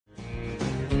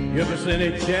Give us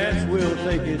any chance, we'll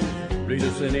take it. Read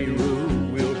us any rule,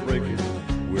 we'll break it.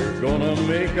 We're gonna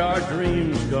make our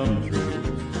dreams come true.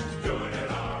 Doing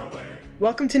it our way.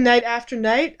 Welcome to Night After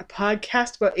Night, a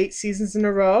podcast about 8 seasons in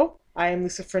a row. I am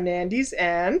Lisa Fernandez,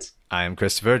 and I am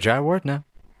Christopher Jawardna.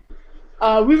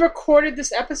 We recorded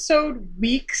this episode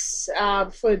weeks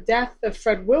before the death of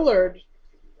Fred Willard,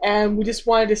 and we just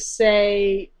wanted to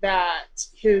say that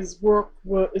his work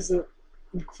is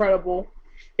incredible.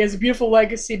 He has a beautiful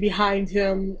legacy behind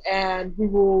him, and we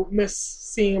will miss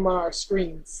seeing him on our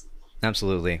screens.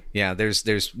 Absolutely. Yeah,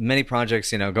 there's many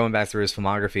projects, going back through his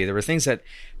filmography.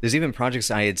 There's even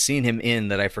projects I had seen him in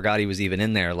that I forgot he was even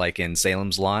in there, like in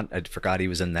Salem's Lot. I forgot he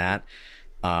was in that.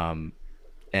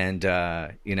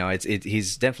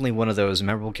 He's definitely one of those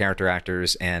memorable character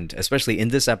actors, and especially in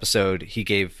this episode, he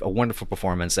gave a wonderful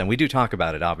performance, and we do talk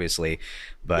about it, obviously,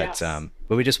 but yes.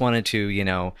 But we just wanted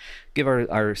to, give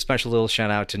our special little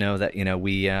shout out to know that,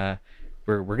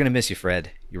 we're gonna miss you,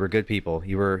 Fred. You were good people.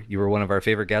 You were one of our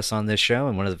favorite guests on this show,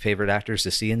 and one of the favorite actors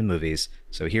to see in the movies.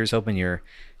 So here's hoping you're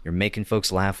making folks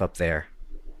laugh up there.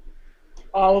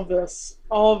 All of this.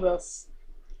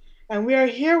 And we are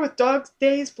here with Dog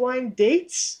Days Blind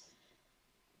Dates,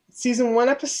 Season 1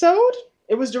 episode.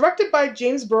 It was directed by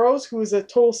James Burrows, who is a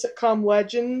total sitcom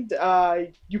legend.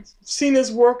 You've seen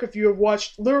his work if you have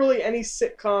watched literally any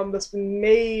sitcom that's been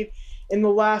made in the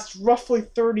last roughly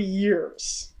 30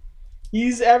 years.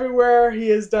 He's everywhere. He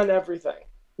has done everything.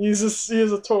 He is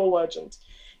a total legend.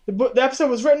 The episode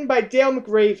was written by Dale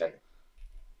McRaven.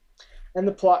 And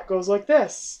the plot goes like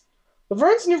this.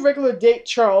 Laverne's new regular date,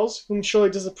 Charles, whom Shirley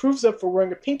disapproves of for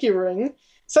wearing a pinky ring,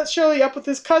 sets Shirley up with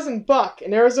his cousin Buck,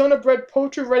 an Arizona-bred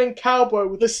poetry-writing cowboy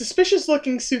with a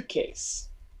suspicious-looking suitcase.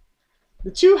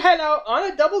 The two head out on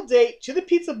a double date to the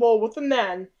pizza bowl with the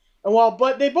men, and while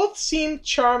they both seem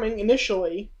charming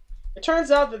initially, it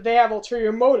turns out that they have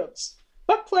ulterior motives.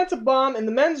 Buck plants a bomb in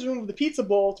the men's room of the pizza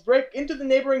bowl to break into the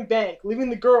neighboring bank, leaving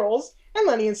the girls, and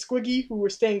Lenny and Squiggy, who were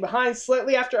staying behind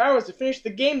slightly after hours to finish the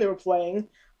game they were playing,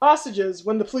 hostages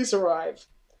when the police arrive.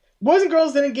 The boys and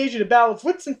girls then engage in a battle of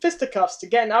wits and fisticuffs to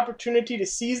get an opportunity to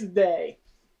seize the day.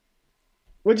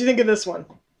 What do you think of this one?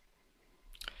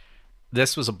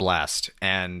 This was a blast,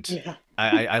 and yeah.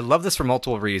 I love this for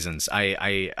multiple reasons.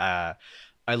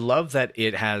 I love that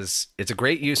it's a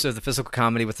great use of the physical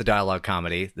comedy with the dialogue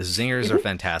comedy. The zingers are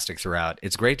fantastic throughout.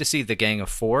 It's great to see the gang of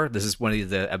four. This is one of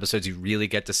the episodes you really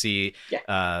get to see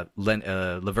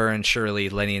Laverne, Shirley,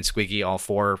 Lenny, and Squiggy, all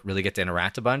four really get to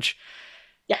interact a bunch.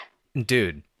 Yeah.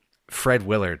 Dude, Fred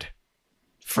Willard.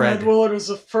 Fred Willard was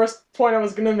the first point I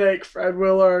was going to make. Fred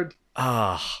Willard.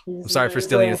 Oh, I'm sorry for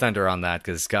stealing your thunder on that,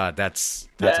 because, God, that's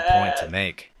a point to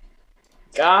make.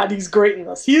 God, he's great in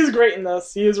this. He is great in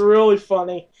this. He is really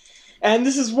funny. And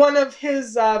this is one of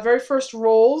his very first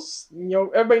roles.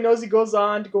 Everybody knows he goes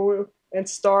on to go and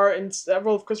star in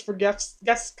several of Christopher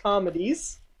Guest's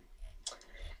comedies.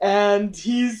 And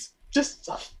he's just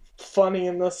funny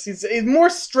in this. He's more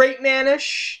straight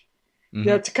man-ish,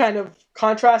 to kind of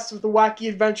contrast with the wacky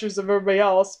adventures of everybody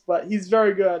else. But he's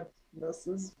very good. This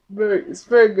is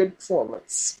very good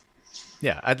performance.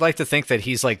 Yeah, I'd like to think that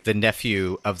he's like the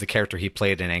nephew of the character he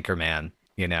played in Anchorman,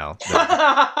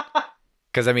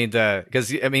 Because in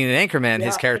Anchorman,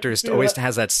 his character always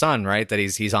has that son, right? That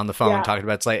he's on the phone talking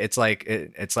about.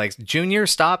 It's like Junior,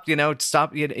 stop!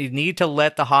 Stop! You need to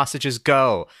let the hostages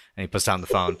go. And he puts down the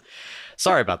phone.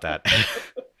 Sorry about that.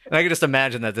 And I can just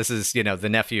imagine that this is the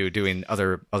nephew doing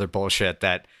other bullshit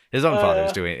that his own father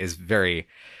is doing. Is very,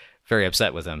 very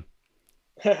upset with him.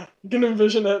 Yeah, you can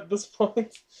envision it at this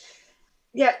point.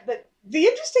 Yeah, the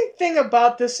interesting thing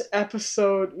about this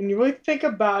episode, when you really think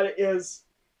about it, is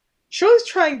Shirley's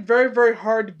trying very, very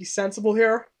hard to be sensible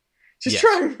here. She's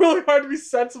trying really hard to be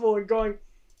sensible and going,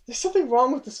 there's something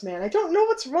wrong with this man. I don't know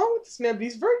what's wrong with this man, but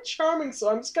he's very charming, so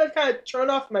I'm just going to kind of turn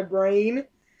off my brain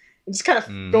and just kind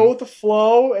of go with the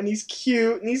flow, and he's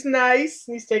cute, and he's nice,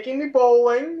 and he's taking me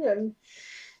bowling, and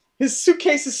his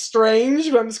suitcase is strange,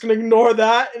 but I'm just going to ignore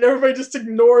that, and everybody just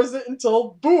ignores it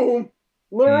until boom.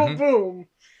 Literal boom.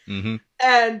 Mm-hmm.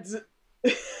 And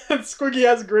Squiggy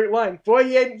has a great line. Boy,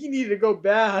 he needed to go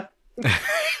bad.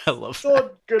 I love still that.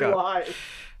 A good line.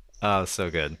 Oh,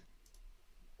 so good.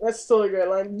 That's still a great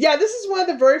line. Yeah, this is one of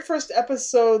the very first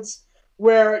episodes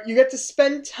where you get to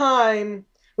spend time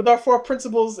with our four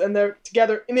principals, and they're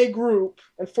together in a group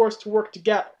and forced to work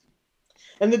together.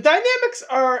 And the dynamics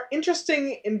are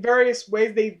interesting in various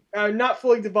ways. They are not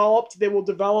fully developed. They will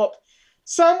develop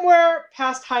somewhere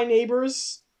past High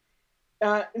Neighbors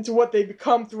into what they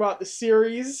become throughout the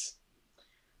series.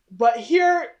 But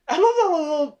here, I love how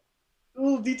little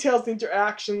little details, the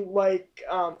interaction, like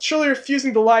Shirley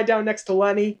refusing to lie down next to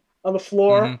Lenny on the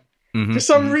floor. Mm-hmm. Mm-hmm. For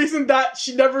some reason that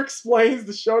she never explains,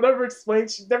 the show never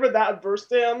explains, she's never that adverse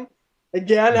to him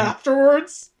again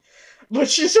afterwards. But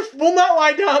she just will not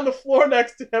lie down on the floor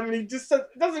next to him, and he just says,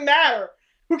 it doesn't matter.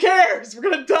 Who cares? We're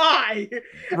going to die.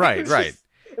 Right, right.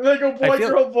 And they go,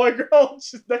 boy, girl.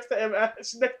 She's next to him.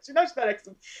 She's not next to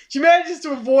him. She manages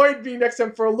to avoid being next to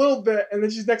him for a little bit, and then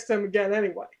she's next to him again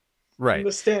anyway. Right. And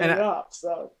they're standing up,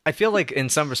 so. I feel like in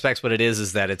some respects what it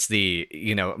is that it's the,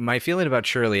 my feeling about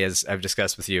Shirley, as I've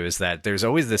discussed with you, is that there's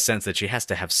always this sense that she has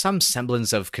to have some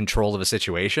semblance of control of a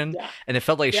situation. Yeah. And it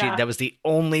felt like that was the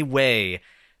only way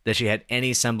that she had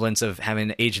any semblance of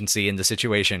having agency in the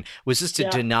situation, was just to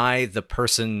deny the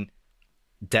person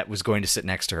that was going to sit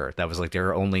next to her. That was like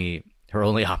her only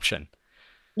option.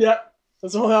 Yeah,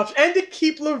 that's the only option. And to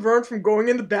keep Laverne from going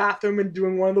in the bathroom and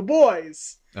doing one of the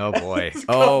boys. Oh boy.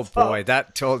 Oh boy.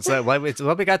 That told us,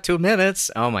 well, we got 2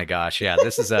 minutes. Oh my gosh. Yeah.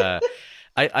 This is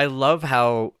I love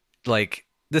how, like,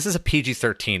 this is a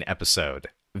PG-13 episode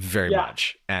very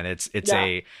much. And it's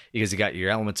because you got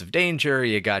your elements of danger,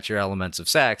 you got your elements of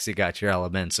sex, you got your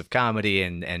elements of comedy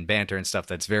and banter and stuff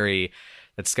that's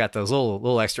got those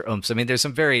little extra oomph. I mean, there's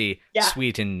some very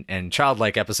sweet and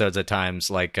childlike episodes at times.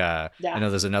 Like, I know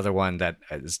there's another one that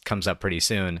comes up pretty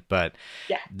soon, but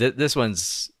this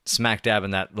one's smack dab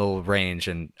in that little range,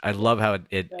 and I love how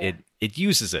it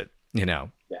uses it. Yeah.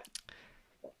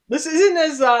 This isn't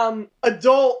as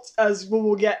adult as we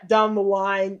will get down the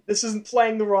line. This isn't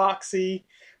playing the Roxy.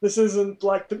 This isn't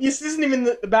like this isn't even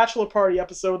the bachelor party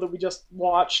episode that we just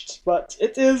watched, but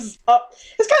it is up.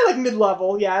 It's kind of like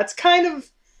mid-level. Yeah, it's kind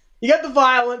of, you get the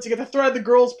violence, you get the threat of the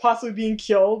girls possibly being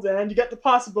killed, and you get the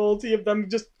possibility of them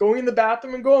just going in the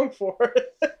bathroom and going for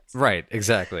it. Right,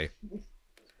 exactly.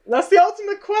 That's the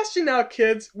ultimate question now,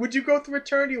 kids. Would you go through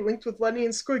eternity linked with Lenny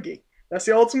and Squiggy? That's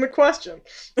the ultimate question.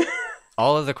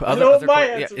 All of the other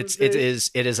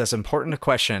it is as important a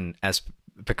question as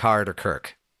Picard or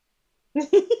Kirk.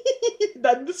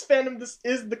 That this fandom, this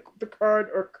is the Picard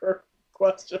or Kirk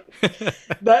question.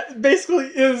 That basically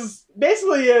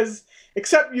is,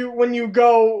 except when you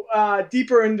go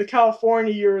deeper into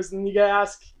California years and you get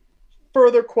asked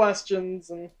further questions,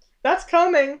 and that's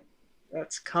coming.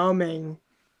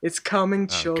 It's coming,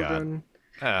 children.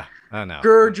 Oh no.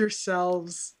 Gird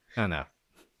yourselves. Oh no.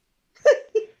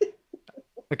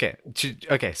 Okay.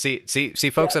 See,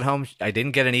 folks at home, I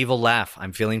didn't get an evil laugh.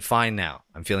 I'm feeling fine now.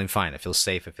 I'm feeling fine. I feel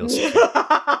safe. I feel secure.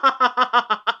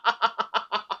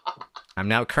 I'm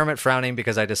now Kermit frowning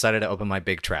because I decided to open my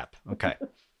big trap. Okay.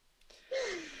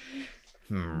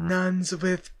 Nuns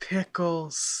with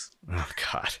pickles. Oh,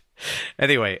 God.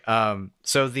 Anyway,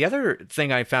 so the other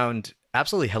thing I found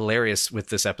absolutely hilarious with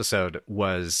this episode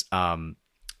was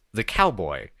the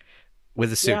cowboy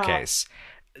with a suitcase.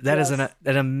 That is an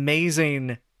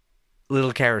amazing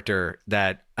little character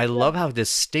that I love how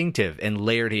distinctive and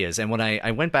layered he is. And when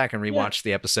I went back and rewatched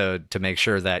the episode to make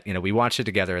sure that, we watched it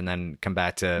together and then come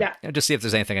back to just see if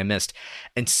there's anything I missed,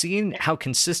 and seeing how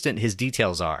consistent his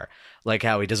details are, like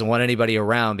how he doesn't want anybody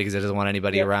around because he doesn't want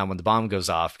anybody around when the bomb goes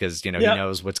off because, he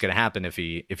knows what's going to happen if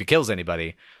he kills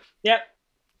anybody. Yep.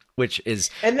 Which is,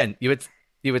 and you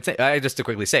would think, just to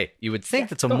quickly say, you would think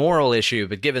that's a moral issue,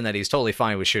 but given that he's totally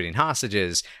fine with shooting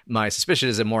hostages, my suspicion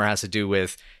is it more has to do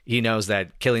with he knows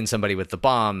that killing somebody with the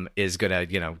bomb is going to,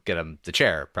 get him the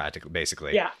chair,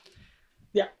 basically. Yeah.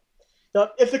 Yeah.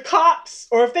 Now, if the cops,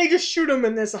 or if they just shoot him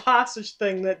and there's a hostage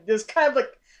thing, that there's kind of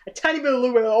like a tiny bit of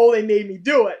loop where, they made me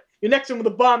do it. You're next to them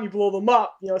with a bomb, you blow them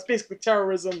up. It's basically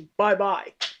terrorism,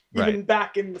 bye-bye. Even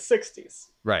back in the 60s.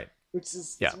 Right. Which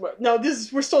is no,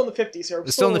 we're still in the 50s here. We're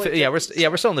still in the 50s.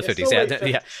 We're still in the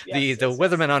 50s. The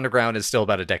Weatherman Underground is still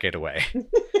about a decade away.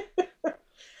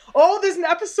 Oh, there's an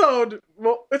episode.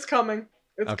 Well, it's coming.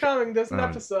 It's coming. There's an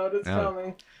episode. It's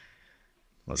coming.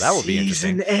 Well, that will be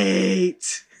interesting. Season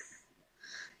 8.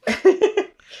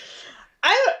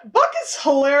 Buck is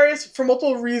hilarious for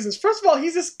multiple reasons. First of all,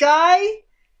 he's this guy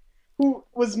who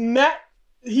was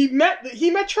he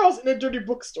met Charles in a dirty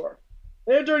bookstore.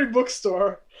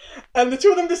 And the two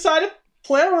of them decide to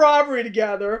plan a robbery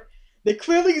together. They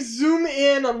clearly zoom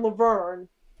in on Laverne,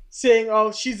 saying,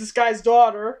 oh, she's this guy's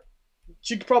daughter.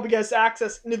 She could probably get us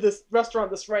access into this restaurant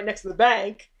that's right next to the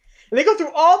bank. And they go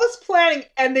through all this planning,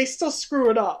 and they still screw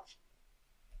it up.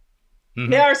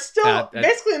 Mm-hmm. They are still,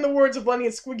 basically in the words of Lenny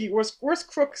and Squiggy, worse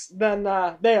crooks than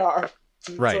they are,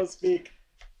 so to speak.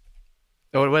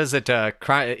 Oh, what is it?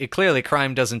 Clearly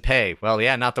crime doesn't pay. Well,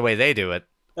 yeah, not the way they do it.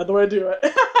 Not the way I do it.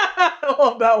 I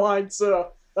love that line, too.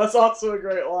 That's also a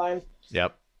great line.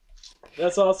 Yep.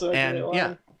 That's also a great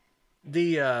line.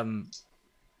 Yeah.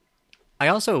 I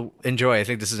also enjoy, I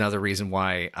think this is another reason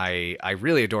why I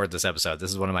really adored this episode. This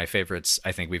is one of my favorites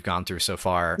I think we've gone through so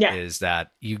far, is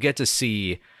that you get to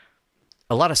see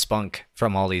a lot of spunk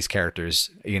from all these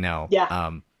characters,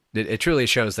 it truly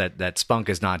shows that spunk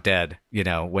is not dead,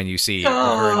 when you see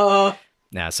Laverne.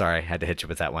 Nah, sorry, I had to hit you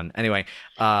with that one. Anyway,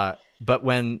 but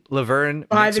when Laverne...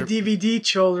 Buy the DVD,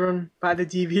 children. Buy the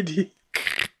DVD.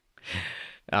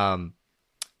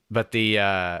 But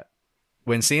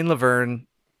when seeing Laverne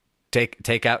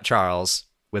take out Charles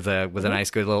with a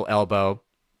nice good little elbow,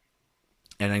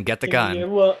 and then get the gun.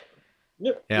 You're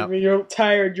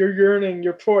tired. You're yearning.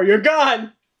 You're poor. You're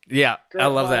gone. Yeah, I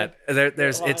love that. It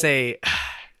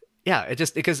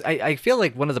just because I feel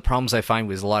like one of the problems I find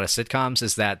with a lot of sitcoms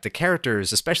is that the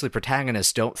characters, especially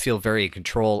protagonists, don't feel very in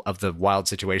control of the wild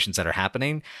situations that are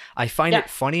happening. I find it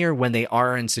funnier when they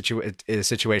are in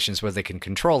situations where they can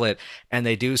control it and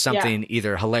they do something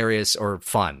either hilarious or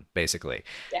fun, basically.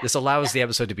 Yeah. This allows the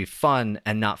episode to be fun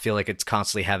and not feel like it's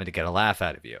constantly having to get a laugh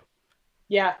out of you.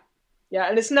 Yeah. Yeah,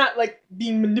 and it's not like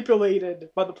being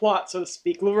manipulated by the plot, so to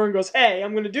speak. Laverne goes, hey,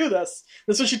 I'm going to do this.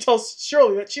 And so she tells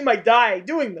Shirley that she might die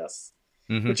doing this.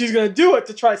 Mm-hmm. But she's going to do it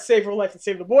to try to save her life and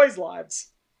save the boys'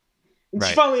 lives. And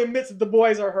she finally admits that the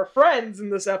boys are her friends in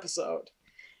this episode.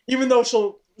 Even though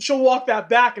she'll walk that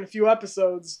back in a few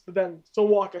episodes, but then she'll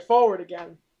walk it forward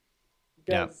again.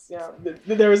 Because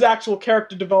there is actual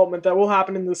character development that will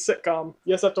happen in this sitcom.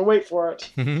 You just have to wait for it.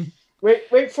 Mm-hmm.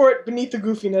 Wait for it beneath the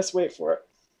goofiness. Wait for it.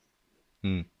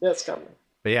 That's coming.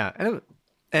 But yeah,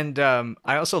 and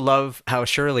I also love how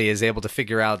Shirley is able to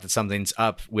figure out that something's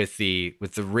up with the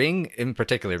ring in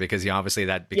particular, because obviously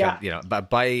that became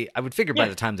by I would figure by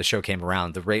the time the show came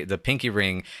around, the pinky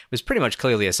ring was pretty much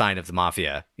clearly a sign of the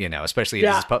mafia. Especially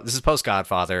this is post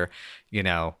Godfather.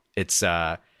 It's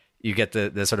you get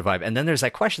the sort of vibe, and then there's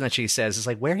that question that she says is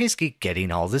like, where is he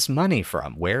getting all this money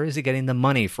from? Where is he getting the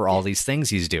money for all these things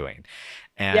he's doing?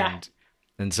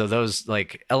 And so those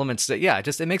like elements that,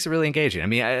 it makes it really engaging. I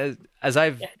mean, I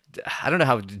don't know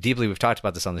how deeply we've talked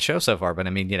about this on the show so far, but I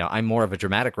mean, I'm more of a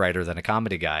dramatic writer than a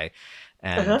comedy guy.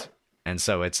 And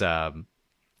so it's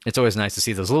always nice to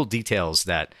see those little details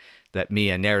that me,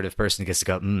 a narrative person, gets to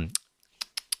go,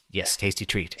 yes, tasty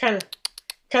treat. Kind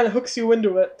of hooks you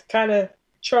into it, kind of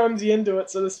charms you into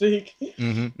it, so to speak.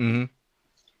 Mm-hmm,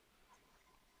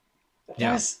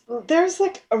 mm-hmm. There's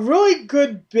like a really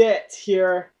good bit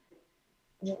here,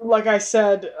 like I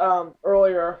said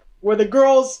earlier, where the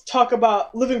girls talk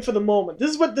about living for the moment. This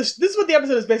is what the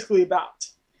episode is basically about.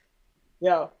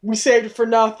 We saved it for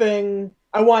nothing.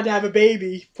 I wanted to have a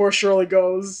baby, poor Shirley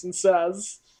goes and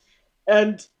says.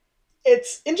 And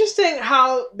it's interesting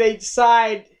how they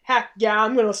decide, heck yeah,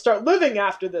 I'm going to start living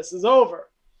after this is over.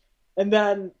 And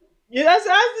then as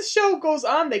the show goes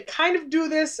on, they kind of do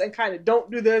this and kind of don't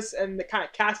do this, and they kind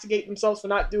of castigate themselves for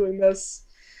not doing this.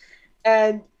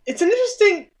 And it's an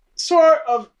interesting sort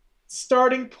of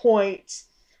starting point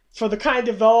for the kind of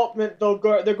development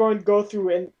they're going to go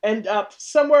through and end up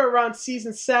somewhere around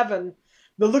season 7.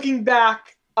 They're looking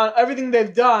back on everything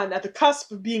they've done at the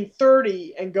cusp of being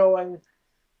 30 and going,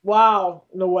 wow,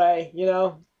 in a way,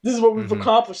 this is what we've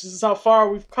accomplished. This is how far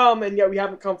we've come, and yet we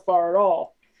haven't come far at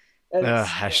all.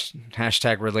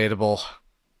 Hashtag relatable.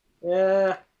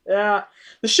 Yeah. Yeah,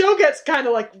 the show gets kind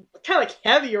of like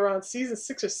heavy around season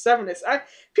 6 or 7.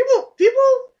 People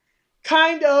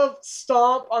kind of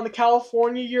stomp on the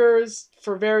California years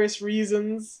for various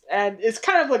reasons, and it's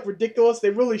kind of like ridiculous.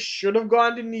 They really should have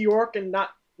gone to New York and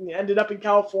not ended up in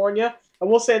California. I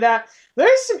will say that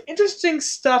there's some interesting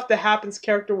stuff that happens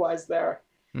character-wise there.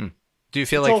 Do you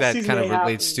feel like that kind of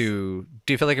relates to?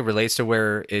 Do you feel like it relates to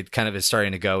where it kind of is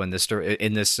starting to go in this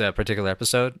particular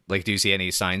episode? Like, do you see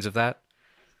any signs of that?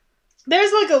 There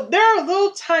are little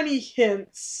tiny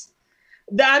hints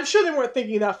that I'm sure they weren't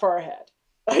thinking that far ahead.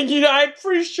 I'm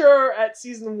pretty sure at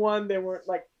season 1 they weren't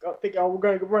like thinking, we're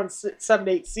going to run 7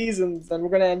 to 8 seasons and we're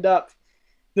going to end up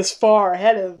this far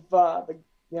ahead of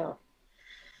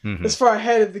this far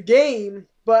ahead of the game.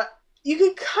 But you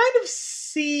can kind of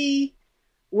see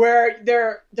where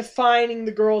they're defining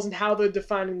the girls and how they're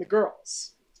defining the girls.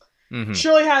 Mm-hmm.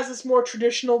 Shirley has this more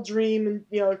traditional dream,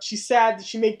 and she's sad that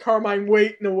she made Carmine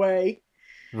wait in a way.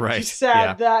 Right. She's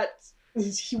sad that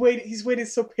he's waited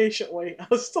so patiently.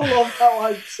 I still love that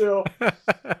line too.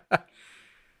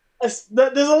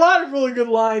 There's a lot of really good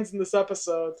lines in this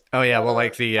episode. Oh yeah, well,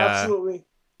 like the absolutely.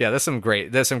 Yeah, there's some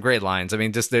great lines. I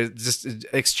mean, just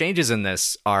exchanges in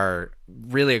this are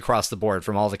really across the board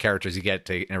from all the characters you get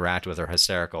to interact with are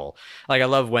hysterical. Like I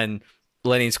love when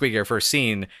Lenny and Squiggy are first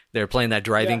seen, they're playing that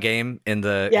driving game in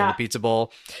the pizza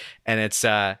bowl, and it's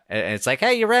like,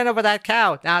 hey, you ran over that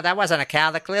cow. No, that wasn't a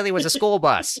cow. That clearly was a school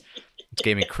bus. It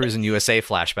gave me Cruising USA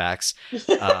flashbacks.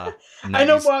 I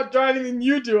know more about driving than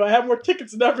you do. I have more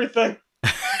tickets and everything.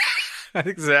 I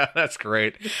think so. That's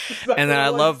great. And then I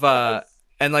love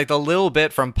and like the little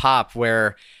bit from Pop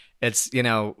where it's,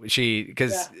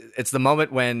 because it's the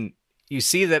moment when you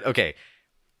see that, okay,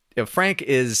 Frank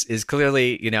is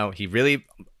clearly, he really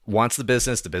wants the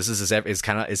business. The business is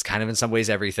kind of in some ways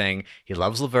everything. He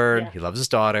loves Laverne. He loves his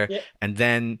daughter. Yeah. And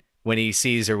then when he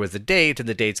sees her with the date and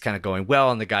the date's kind of going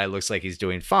well and the guy looks like he's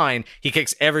doing fine, he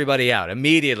kicks everybody out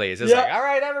immediately. It's just like, all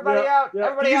right, everybody out.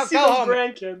 Everybody out. Go home.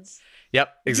 Grandkids.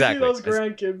 Yep, exactly. You see those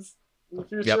grandkids in the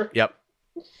future. Yep.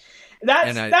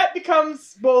 That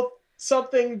becomes both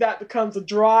something that becomes a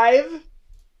drive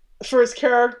for his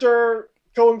character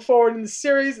going forward in the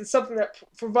series, and something that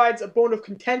provides a bone of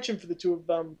contention for the two of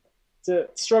them to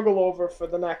struggle over for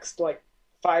the next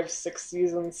 5-6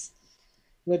 seasons.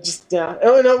 And it just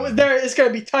it's going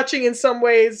to be touching in some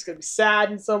ways. It's going to be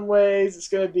sad in some ways. It's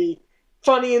going to be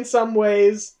funny in some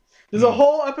ways. There's a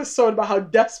whole episode about how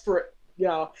desperate,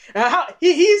 and how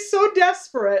he's so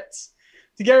desperate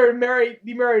to get her to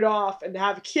be married off, and to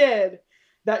have a kid,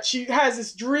 that she has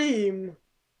this dream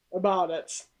about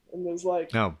it. And there's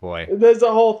oh boy, there's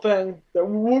a whole thing that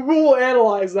we'll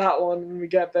analyze that one when we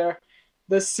get there.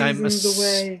 This season's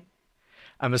away.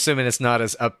 I'm assuming it's not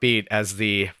as upbeat as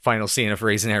the final scene of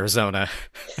Raising Arizona.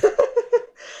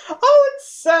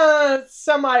 It's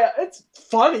it's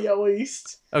funny at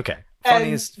least. Okay,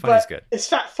 funny is good. It's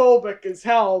fatphobic as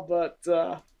hell, but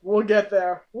we'll get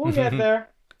there. We'll get there.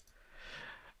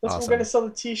 That's awesome. We're gonna sell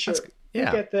the T-shirt. We'll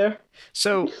get there.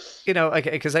 So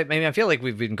because I feel like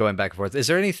we've been going back and forth. Is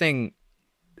there anything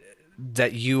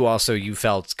that you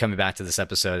felt coming back to this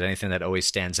episode, anything that always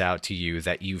stands out to you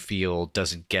that you feel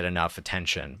doesn't get enough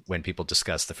attention when people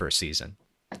discuss the first season?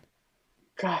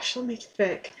 Gosh, let me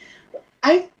think.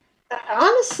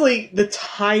 Honestly, the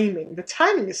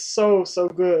timing is so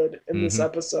good in this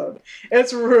episode.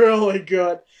 It's really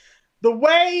good. The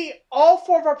way all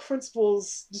four of our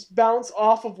principals just bounce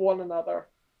off of one another.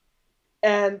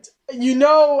 And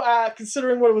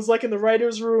considering what it was like in the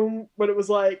writer's room, what it was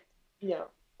like,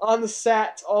 on the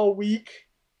set all week.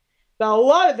 Now, a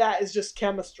lot of that is just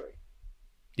chemistry.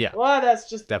 Yeah. A lot of that's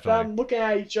just definitely them looking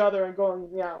at each other and going,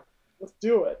 let's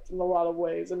do it in a lot of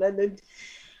ways.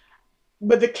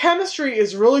 But the chemistry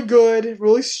is really good,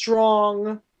 really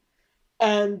strong,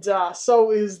 and so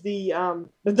is the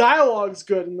dialogue's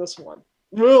good in this one.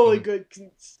 Really good.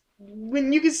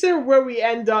 When you consider where we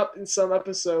end up in some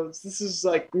episodes, this is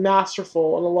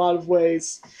masterful in a lot of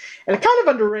ways, and kind of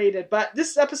underrated. But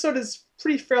this episode is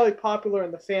fairly popular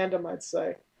in the fandom, I'd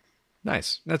say.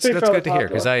 Nice. That's good to hear,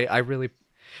 because I really,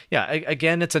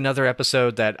 again, it's another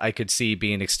episode that I could see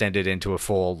being extended into a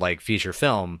full feature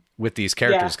film with these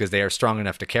characters, because they are strong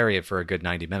enough to carry it for a good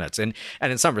 90 minutes, and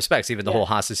in some respects, even the whole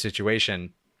hostage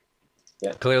situation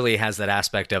clearly has that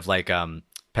aspect of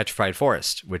Petrified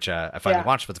Forest, which I finally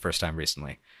watched for the first time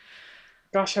recently.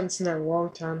 Gosh, I haven't seen that in a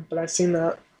long time, but I've seen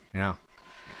that. Yeah.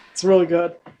 It's really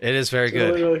good. It is very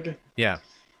good. Really, really good. Yeah.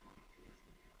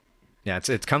 Yeah,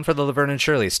 it's come for the Laverne and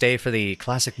Shirley. Stay for the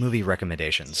classic movie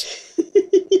recommendations.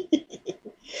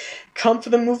 Come for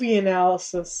the movie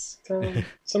analysis.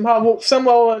 Somehow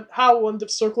we'll end up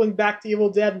circling back to Evil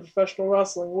Dead and professional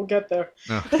wrestling. We'll get there.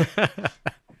 Oh.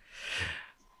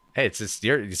 Hey, it's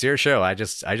your show. I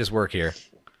just work here.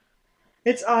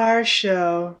 It's our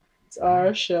show. It's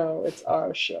our show. It's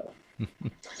our show.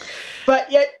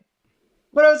 But yet,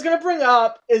 what I was going to bring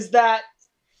up is that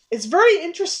it's very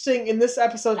interesting in this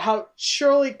episode how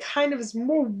Shirley kind of is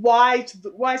more wise to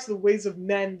the ways of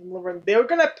men than Laverne. They're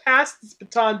going to pass this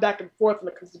baton back and forth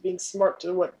when it comes to being smart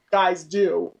to what guys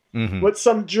do, what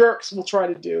some jerks will try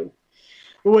to do,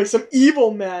 the way some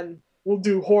evil men will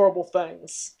do horrible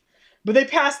things. But they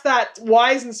pass that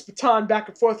wiseness baton back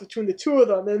and forth between the two of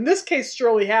them. And in this case,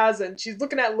 Shirley has it. And she's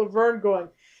looking at Laverne going,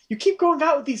 you keep going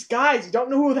out with these guys. You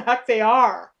don't know who the heck they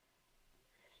are.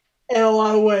 In a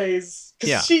lot of ways.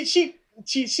 Yeah. She's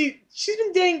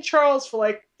been dating Charles for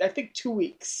I think 2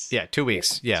 weeks. Yeah, 2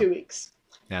 weeks. Yeah. 2 weeks.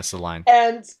 That's the line.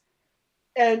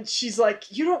 And she's like,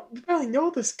 you really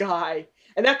know this guy.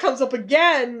 And that comes up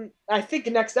again, I think,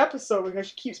 in next episode, because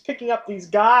she keeps picking up these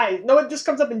guys. No, this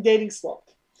comes up in Dating Slump.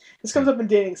 This comes up in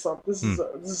Dating Slump. This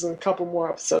is in a couple more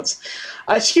episodes.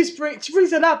 She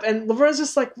brings it up, and Laverne's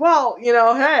just like, well,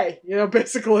 hey,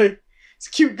 basically, it's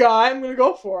a cute guy. I'm going to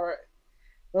go for it.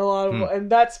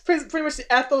 And that's pretty much the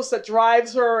ethos that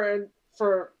drives her and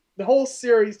for the whole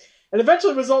series, and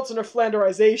eventually results in her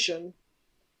Flanderization.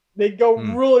 They go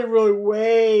really, really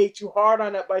way too hard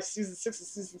on it by season 6 and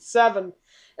season 7,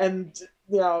 and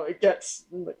it gets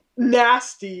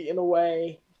nasty in a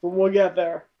way. But we'll get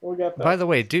there. We'll get there. By the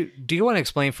way, do you want to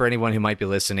explain for anyone who might be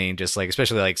listening, just like,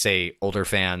 especially like, say, older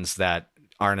fans that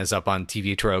aren't as up on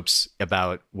TV tropes,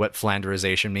 about what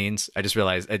Flanderization means? I just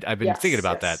realized I've been thinking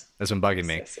about that. That's been bugging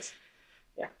me.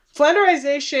 Yeah.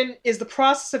 Flanderization is the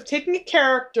process of taking a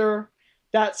character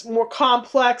that's more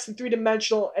complex and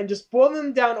three-dimensional and just boiling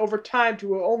them down over time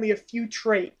to only a few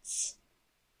traits.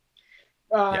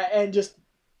 And just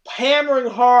hammering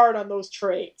hard on those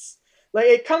traits. Like,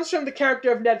 it comes from the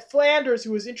character of Ned Flanders,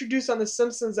 who was introduced on The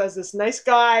Simpsons as this nice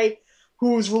guy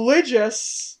who's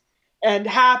religious and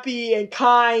happy and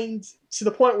kind to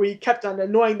the point where he kept on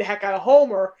annoying the heck out of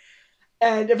Homer.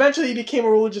 And eventually he became a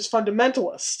religious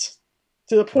fundamentalist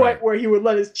to the point where he would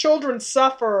let his children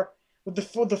suffer with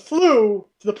the flu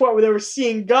to the point where they were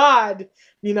seeing God,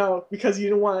 because he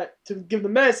didn't want to give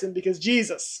them medicine because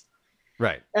Jesus.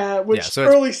 Right. Which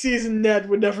early season Ned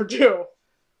would never do.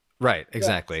 Right,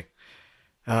 exactly.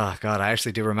 Oh, God, I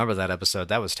actually do remember that episode.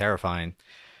 That was terrifying.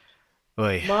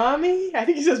 Oy. Mommy? I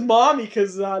think he says mommy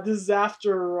because this is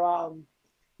after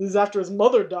his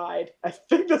mother died. I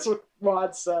think that's what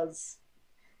Rod says.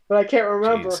 But I can't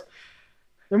remember. Jeez.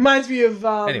 It reminds me of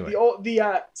Anyway.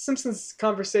 the Simpsons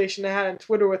conversation I had on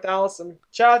Twitter with Allison.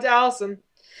 Shout out to Allison.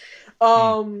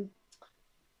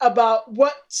 About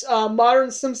what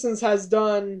modern Simpsons has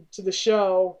done to the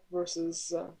show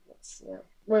versus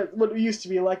what it used to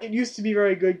be like. It used to be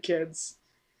very good, kids.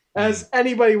 As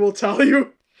anybody will tell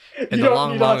you. And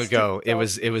long ago, it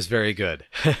was very good.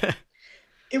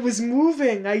 It was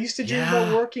moving. I used to dream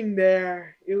about working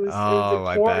there. It was important.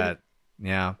 I bet.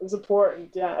 Yeah. It was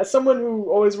important, yeah. As someone who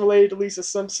always related to Lisa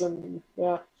Simpson,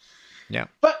 yeah. Yeah.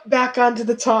 But back onto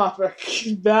the topic.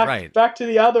 Back to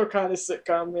the other kind of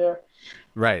sitcom there.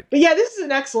 Right. But yeah, this is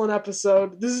an excellent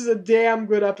episode. This is a damn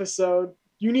good episode.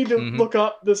 You need to look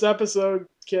up this episode,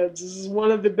 kids. This is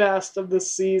one of the best of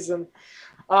this season.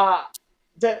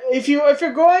 If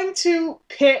you're going to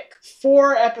pick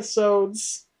 4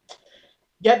 episodes,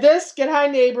 get High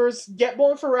Neighbors, get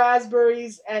Bowling for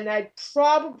Raspberries, and I'd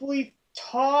probably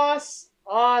toss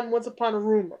on Once Upon a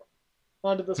Rumor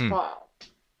onto this pile.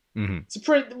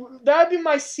 Mm-hmm. That would be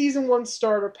my season 1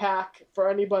 starter pack for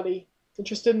anybody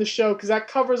interested in the show, because that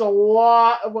covers a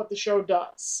lot of what the show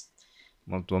does.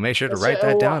 We'll make sure to write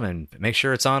that down and make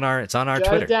sure it's on our Twitter.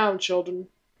 Jot it down, children.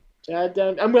 Jot it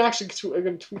down. I'm going to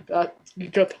tweet that. You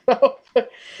got that out.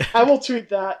 I will tweet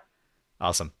that.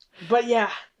 Awesome. But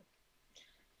yeah.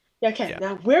 Okay,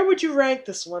 now where would you rank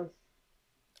this one?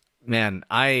 Man,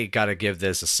 I gotta give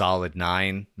this a solid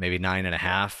 9, maybe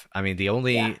 9.5. I mean, the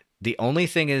only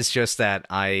thing is just that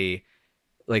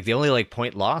the only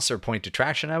point loss or point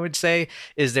detraction I would say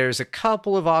is there's a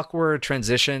couple of awkward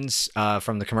transitions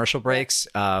from the commercial breaks,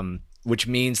 which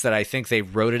means that I think they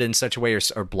wrote it in such a way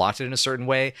or blocked it in a certain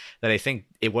way that I think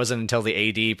it wasn't until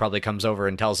the AD probably comes over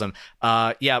and tells them,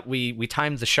 we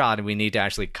timed the shot and we need to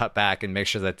actually cut back and make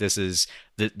sure that this is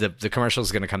the commercial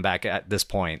is going to come back at this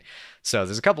point. So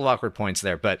there's a couple of awkward points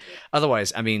there, but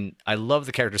otherwise, I mean, I love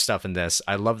the character stuff in this.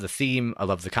 I love the theme. I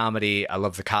love the comedy. I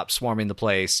love the cops swarming the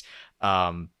place.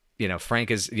 Frank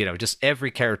is, just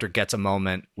every character gets a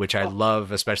moment, which I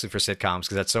love, especially for sitcoms,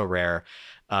 because that's so rare.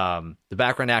 The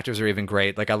background actors are even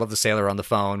great. Like, I love the sailor on the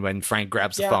phone when Frank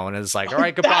grabs the phone and is like, all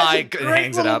right, goodbye, and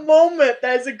hangs it up.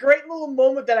 That is a great little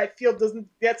moment that I feel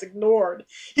gets ignored.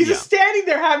 He's just standing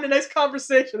there having a nice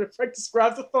conversation, and Frank just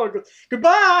grabs the phone and goes,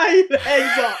 goodbye, and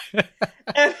hangs up.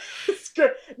 And it's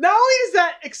good. Not only does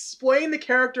that explain the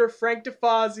character of Frank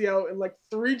DeFazio in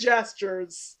 3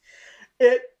 gestures,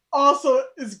 it also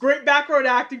is great background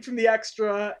acting from the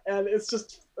extra, and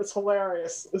it's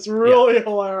hilarious. It's really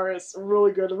hilarious,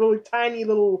 really good, a really tiny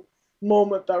little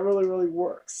moment that really, really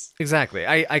works. Exactly.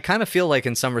 I kind of feel like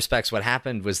in some respects what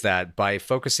happened was that by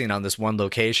focusing on this one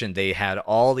location, they had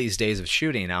all these days of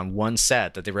shooting on one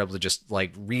set that they were able to just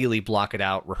really block it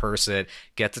out, rehearse it,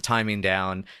 get the timing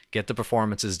down, get the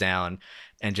performances down,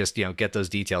 and just, get those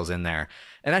details in there.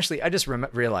 And actually, I just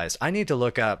realized I need to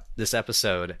look up this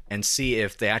episode and see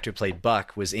if the actor who played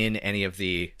Buck was in any of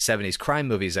the 70s crime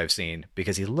movies I've seen,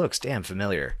 because he looks damn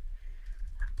familiar.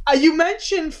 You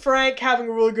mentioned Frank having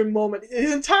a really good moment.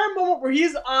 His entire moment where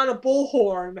he's on a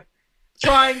bullhorn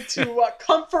trying to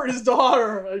comfort his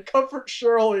daughter and comfort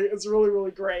Shirley is really,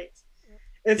 really great.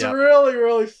 It's really,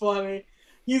 really funny.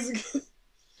 He's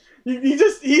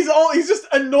just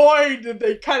annoyed that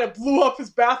they kind of blew up his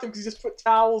bathroom because he just put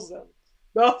towels in.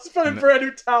 No, it's putting brand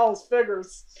new towels,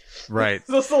 figures. Right.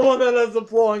 That's the one that ends up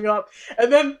blowing up.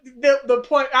 And then the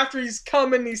point after he's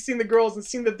come and he's seen the girls and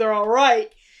seen that they're all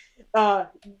right,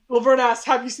 Laverne asks,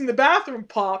 "Have you seen the bathroom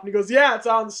pop?" And he goes, "Yeah, it's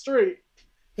out on the street."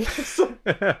 So,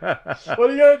 what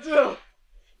are you gonna do?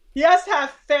 he has to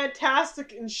have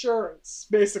fantastic insurance,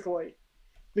 basically.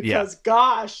 Because,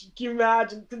 gosh, can you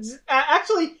imagine?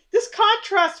 Actually, this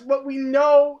contrasts what we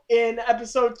know in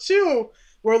episode 2,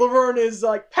 where Laverne is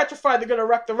like petrified they're going to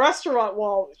wreck the restaurant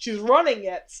while she's running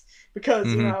it. Because,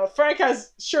 you know, Frank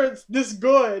has insurance this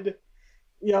good.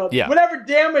 You know, whatever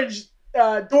damage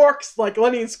dorks like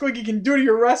Lenny and Squiggy can do to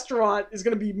your restaurant is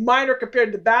going to be minor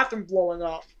compared to the bathroom blowing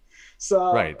up.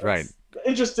 So, right.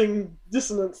 Interesting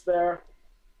dissonance there.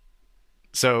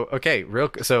 So, okay,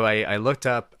 so I looked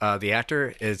up the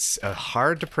actor. It's a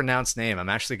hard to pronounce name. I'm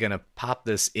actually going to pop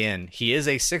this in. He is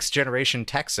a 6th-generation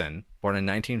Texan, born in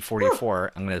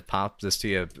 1944. I'm going to pop this to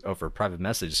you over a private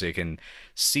message so you can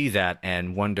see that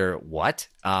and wonder what.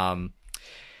 I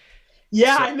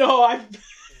know.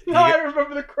 I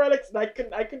remember the credits, and I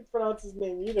couldn't pronounce his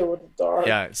name either with the dark.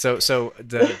 Yeah. So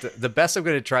the best I'm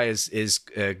going to try is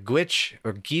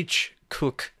Geach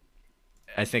Cook.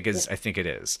 I think it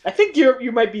is. I think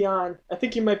you might be on. I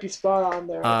think you might be spot on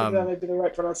there. I think that might be the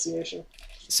right pronunciation.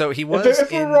 So he was.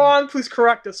 If we're wrong, please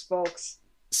correct us, folks.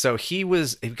 So he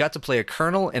got to play a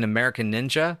colonel in American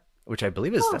Ninja, which I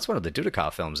believe that's one of the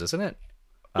Dudikoff films, isn't it?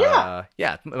 Yeah.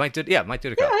 Mike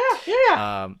Dudikoff.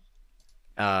 Yeah.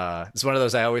 It's one of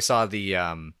those I always saw the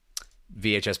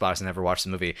VHS box and never watched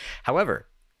the movie. However,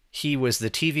 he was the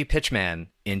TV pitchman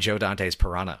in Joe Dante's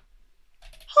Piranha.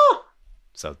 Huh.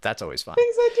 So that's always fun.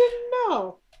 Things I didn't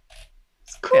know.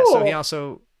 It's cool. Yeah,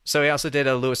 so he also did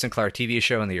a Lewis and Clark TV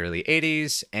show in the early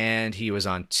 80s, and he was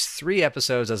on 3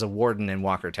 episodes as a warden in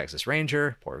Walker, Texas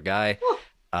Ranger. Poor guy.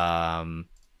 Huh.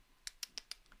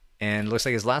 And looks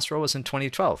like his last role was in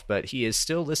 2012, but he is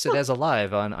still listed as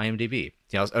alive on IMDb.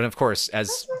 You know, and of course,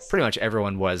 as pretty much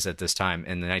everyone was at this time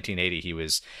in the 1980, he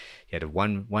had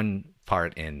one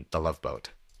part in The Love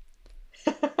Boat.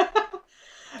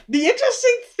 The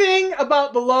interesting thing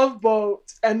about The Love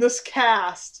Boat and this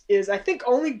cast is I think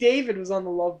only David was on The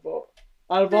Love Boat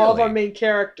out of all of our main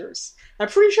characters. I'm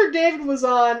pretty sure David was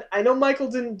on. I know Michael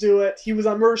didn't do it. He was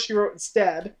on Murder, She Wrote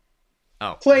instead.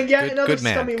 Oh, playing yet another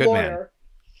scummy lawyer.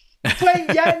 Playing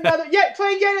yet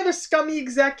another scummy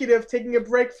executive, taking a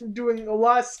break from doing a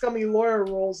lot of scummy lawyer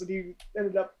roles that he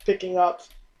ended up picking up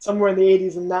somewhere in the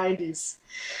 80s and 90s.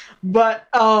 But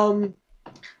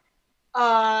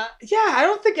I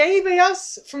don't think anybody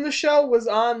else from the show was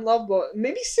on Love Boat.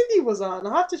 Maybe Cindy was on.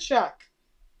 I'll have to check.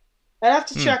 I'd have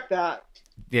to check that.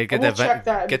 Yeah, get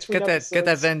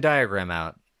that Venn diagram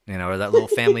out, you know, or that little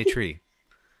family tree.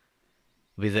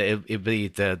 It'd be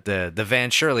the Van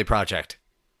Shirley project.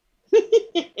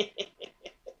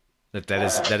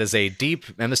 That is a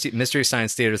deep Mystery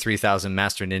Science Theater 3000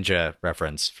 Master Ninja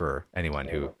reference for anyone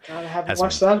who I haven't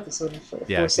watched that episode in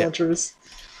 4 centuries.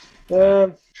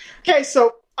 Okay,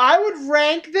 so I would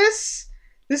rank this.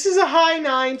 This is a high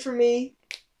 9 for me.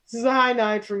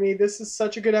 This is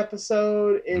such a good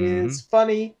episode. It is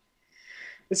funny.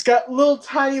 It's got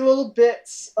tiny little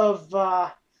bits of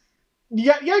you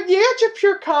got your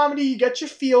pure comedy. You got your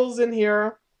feels in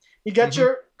here. You got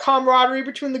your camaraderie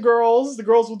between the girls. The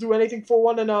girls will do anything for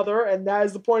one another, and that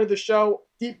is the point of the show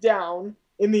deep down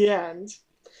in the end.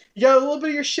 You got a little bit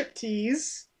of your ship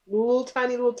tease. Little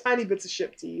tiny bits of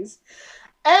ship tease.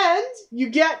 And you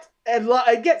get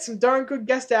some darn good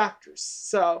guest actors.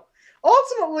 So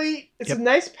ultimately, it's a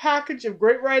nice package of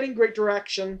great writing, great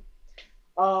direction,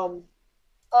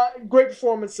 great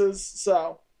performances.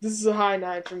 So this is a high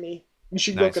 9 for me. You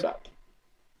should look it up.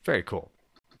 Very cool.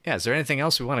 Yeah, is there anything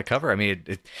else we want to cover? I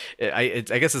mean, I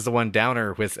guess it's the one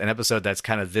downer with an episode that's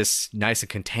kind of this nice and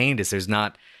contained is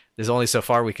there's only so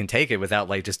far we can take it without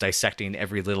like just dissecting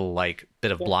every little like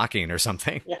bit of blocking or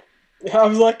something. Yeah. I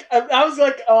was like,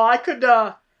 oh, I could,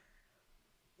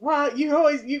 well,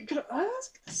 you could, I was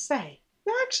going to say,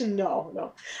 actually,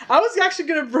 no. I was actually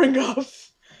going to bring up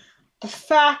the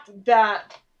fact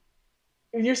that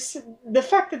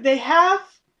they have,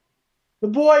 the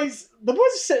boys are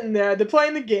sitting there, they're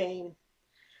playing the game.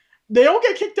 They don't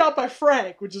get kicked out by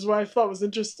Frank, which is what I thought was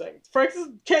interesting. Frank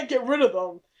can't get rid of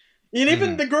them. And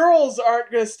even the girls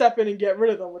aren't going to step in and get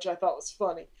rid of them, which I thought was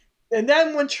funny. And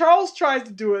then when Charles tries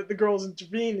to do it, the girls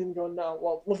intervene and go, no.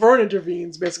 Well, Laverne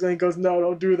intervenes, basically, and goes, no,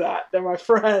 don't do that. They're my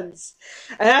friends.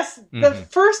 And that's the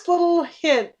first little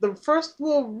hint,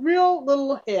 real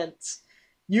little hint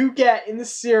you get in the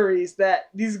series that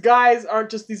these guys aren't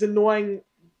just these annoying,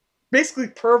 basically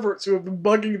perverts who have been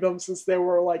bugging them since they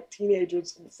were, like,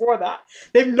 teenagers. Before that,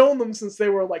 they've known them since they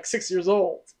were, like, 6 years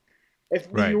old. If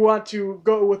you want to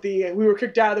go with we were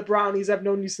kicked out of the Brownies, I've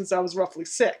known you since I was roughly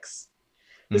 6.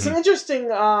 There's some interesting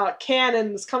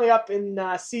canon that's coming up in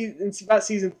about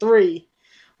season 3,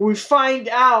 where we find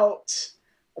out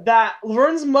that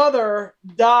Laverne's mother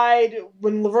died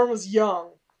when Laverne was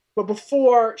young, but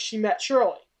before she met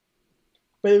Shirley.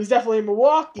 But it was definitely in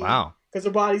Milwaukee. Wow. Because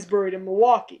her body's buried in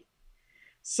Milwaukee.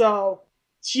 So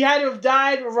she had to have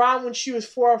died around when she was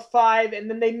 4 or 5, and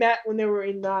then they met when they were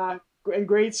in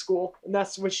grade school, and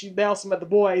that's when they also met the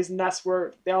boys, and that's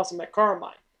where they also met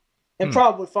Carmine, and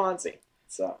probably Fonzie.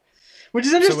 So, which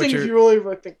is interesting if you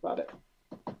really think about it.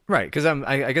 Right, because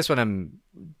I guess what I'm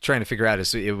trying to figure out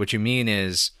is what you mean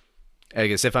is, I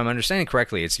guess if I'm understanding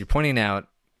correctly, it's you're pointing out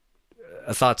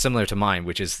a thought similar to mine,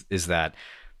 which is that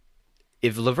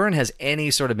if Laverne has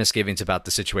any sort of misgivings about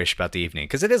the situation about the evening,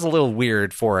 because it is a little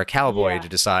weird for a cowboy to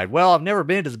decide, well, I've never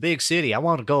been to the big city, I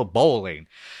want to go bowling.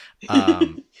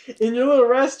 In your little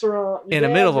restaurant. In the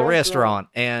middle of a restaurant.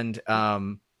 And I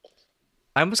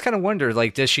almost kind of wonder,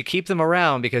 like, does she keep them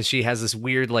around because she has this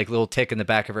weird, like, little tick in the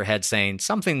back of her head saying,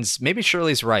 maybe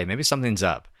Shirley's right, maybe something's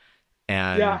up.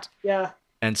 And yeah.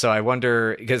 And so I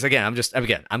wonder, because again,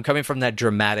 I'm coming from that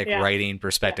dramatic writing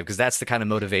perspective, because that's the kind of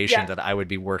motivation that I would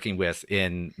be working with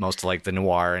in most of like the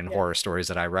noir and horror stories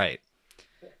that I write.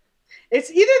 It's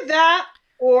either that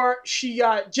or she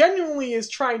genuinely is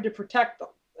trying to protect them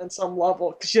on some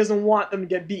level because she doesn't want them to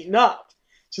get beaten up.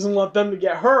 She doesn't want them to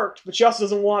get hurt, but she also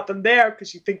doesn't want them there because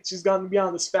she thinks she's going to be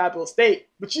on this fabulous date.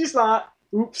 But she's not.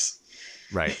 Oops.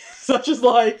 Right. Such is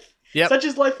life. Yep. Such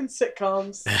is life in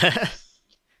sitcoms.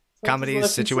 Comedy is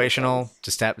situational.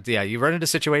 You run into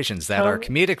situations that are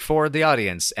comedic for the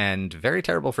audience and very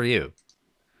terrible for you.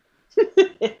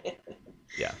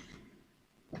 Yeah.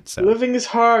 So. Living is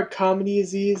hard. Comedy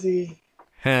is easy.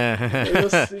 They'll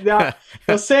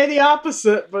say the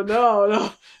opposite, but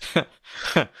no.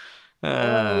 We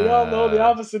all know the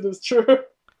opposite is true.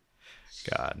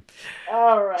 God.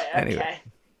 All right. Okay. Anyway.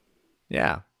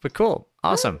 Yeah, but cool.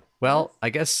 Awesome. Well, I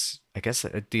guess.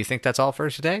 Do you think that's all for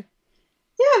today?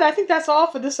 Yeah, I think that's all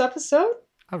for this episode.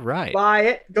 All right. Buy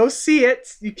it. Go see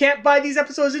it. You can't buy these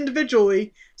episodes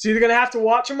individually, so you're going to have to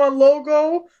watch them on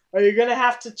Logo, or you're going to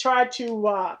have to try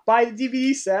to buy the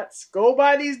DVD sets. Go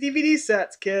buy these DVD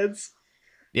sets, kids.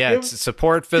 Yeah,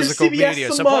 support physical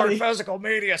media. Support physical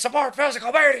media. Support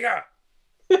physical media.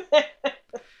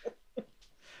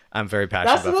 I'm very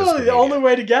passionate about physical media. That's literally the only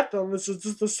way to get them. This is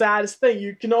just the saddest thing.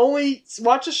 You can only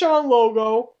watch the show on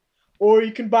Logo, or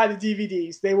you can buy the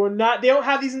DVDs. They don't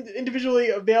have these individually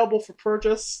available for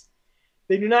purchase.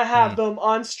 They do not have them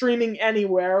on streaming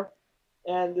anywhere.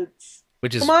 And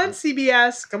come on,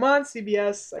 CBS. Come on,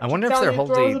 CBS. I wonder if they're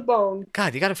holding...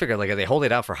 God, you got to figure, like, are they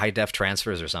holding out for high-def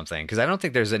transfers or something? Because I don't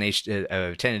think there's an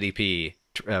 1080p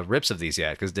rips of these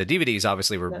yet. Because the DVDs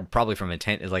obviously were probably from a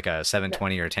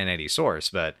 720 or 1080 source.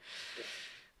 But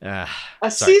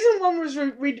Season 1 was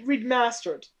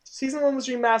remastered. Season 1 was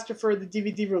remastered for the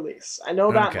DVD release. I know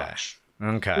that much.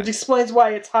 Okay. Which explains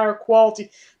why it's higher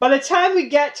quality. By the time we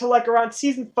get to like around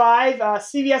Season 5,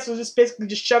 CBS was just basically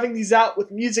just shoving these out with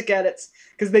music edits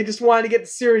because they just wanted to get the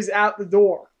series out the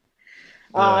door.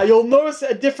 You'll notice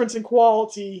a difference in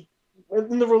quality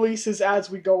in the releases as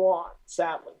we go on,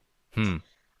 sadly.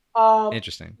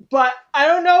 Interesting. But I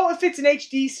don't know if it's an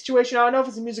HD situation. I don't know if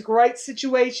it's a music rights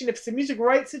situation. If it's a music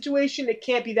rights situation, it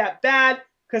can't be that bad.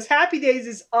 Because Happy Days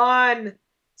is on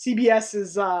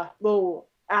CBS's little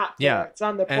app. Yeah. It's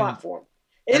on their platform.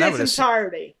 In its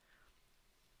entirety.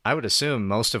 I would assume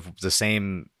most of the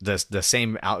same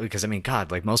because I mean,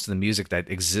 God, like most of the music that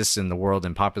exists in the world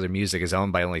in popular music is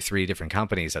owned by only 3 different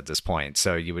companies at this point.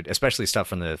 So you would, especially stuff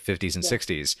from the 50s and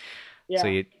 60s. Yeah.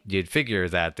 So you'd figure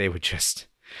that they just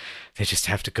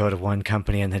have to go to one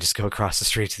company and then just go across the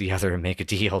street to the other and make a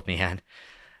deal, man.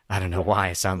 I don't know why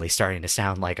it's suddenly starting to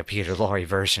sound like a Peter Lorre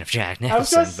version of Jack Nicholson. I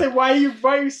was going to say, why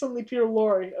are you suddenly Peter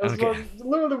Lorre?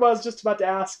 Literally what I was just about to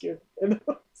ask you.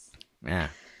 Yeah.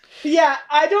 Yeah,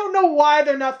 I don't know why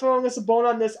they're not throwing us a bone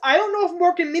on this. I don't know if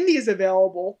Mork and Mindy is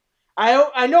available.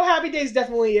 I know Happy Days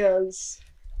definitely is.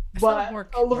 But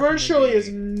Laverne Shirley is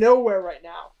nowhere right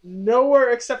now.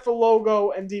 Nowhere except for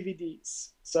Logo and DVDs.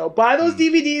 So buy those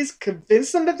DVDs,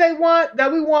 convince them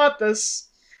that we want this.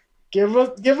 Give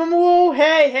them a little,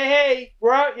 hey,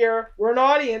 we're out here. We're an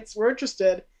audience. We're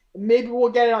interested. And maybe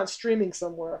we'll get it on streaming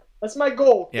somewhere. That's my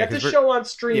goal. Yeah, get the show on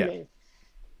streaming. Yeah.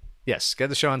 Yes, get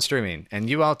the show on streaming. And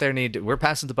you out there we're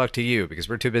passing the buck to you because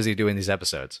we're too busy doing these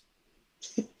episodes.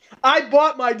 I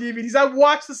bought my DVDs. I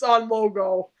watched this on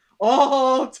Logo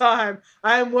all the time.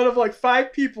 I am one of like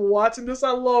 5 people watching this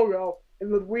on Logo in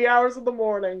the wee hours of the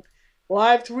morning,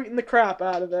 live tweeting the crap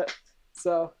out of it.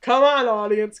 So, come on,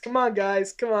 audience. Come on,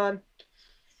 guys. Come on.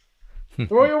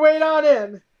 Throw your weight on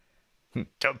in.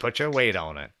 Don't put your weight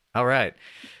on it. All right.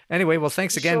 Anyway, well,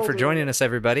 thanks again for joining us,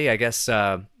 everybody. I guess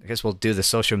we'll do the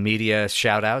social media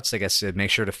shout outs. I guess make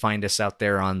sure to find us out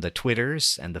there on the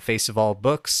Twitters and the Face of All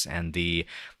Books and the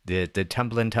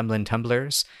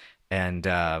Tumblers. And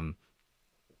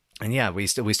yeah, we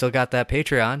still got that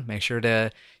Patreon. Make sure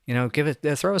to,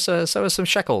 throw us some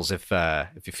shekels if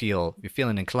you're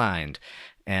feeling inclined.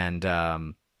 And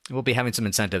we'll be having some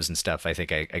incentives and stuff, I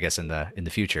think, I guess in the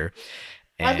future.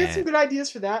 And I've got some good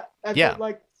ideas for that. I've got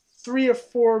like 3 or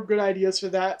 4 good ideas for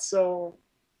that, so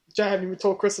which I haven't even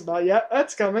told Chris about yet.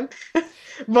 That's coming.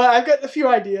 But I've got a few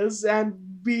ideas, and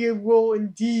we will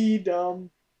indeed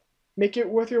make it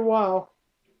worth your while.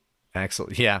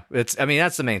 Excellent. Yeah, that's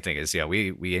the main thing is,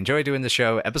 we enjoy doing the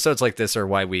show. Episodes like this are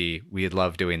why we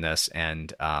love doing this,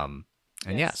 and so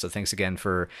thanks again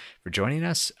for joining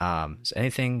us. Is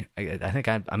anything? I think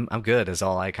I'm good. Is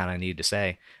all I kind of need to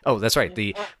say. Oh, that's right.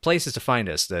 The places to find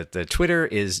us. The Twitter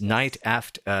is night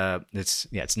after.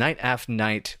 It's night after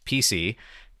night PC,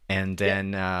 and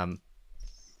then on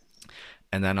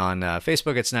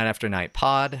Facebook it's night after night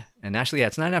pod, and actually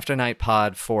it's night after night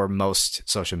pod for most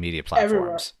social media platforms.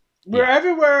 Everywhere. We're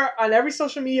everywhere on every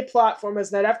social media platform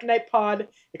as Night After Night Pod,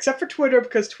 except for Twitter,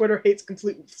 because Twitter hates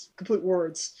complete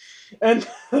words, and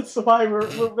that's why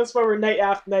we're Night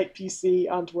After Night PC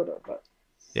on Twitter. But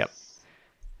yep,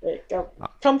 there you go.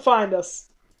 Come find us.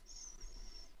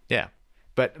 Yeah,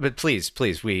 but please,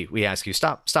 we ask you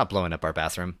stop blowing up our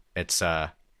bathroom. It's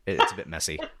a bit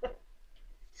messy.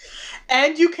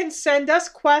 And you can send us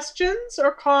questions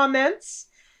or comments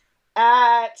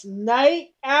at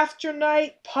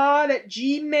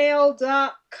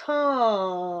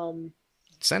nightafternightpod@gmail.com.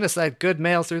 Send us that good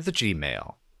mail through the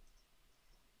Gmail.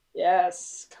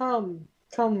 Yes, come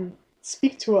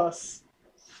speak to us.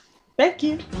 Thank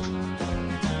you.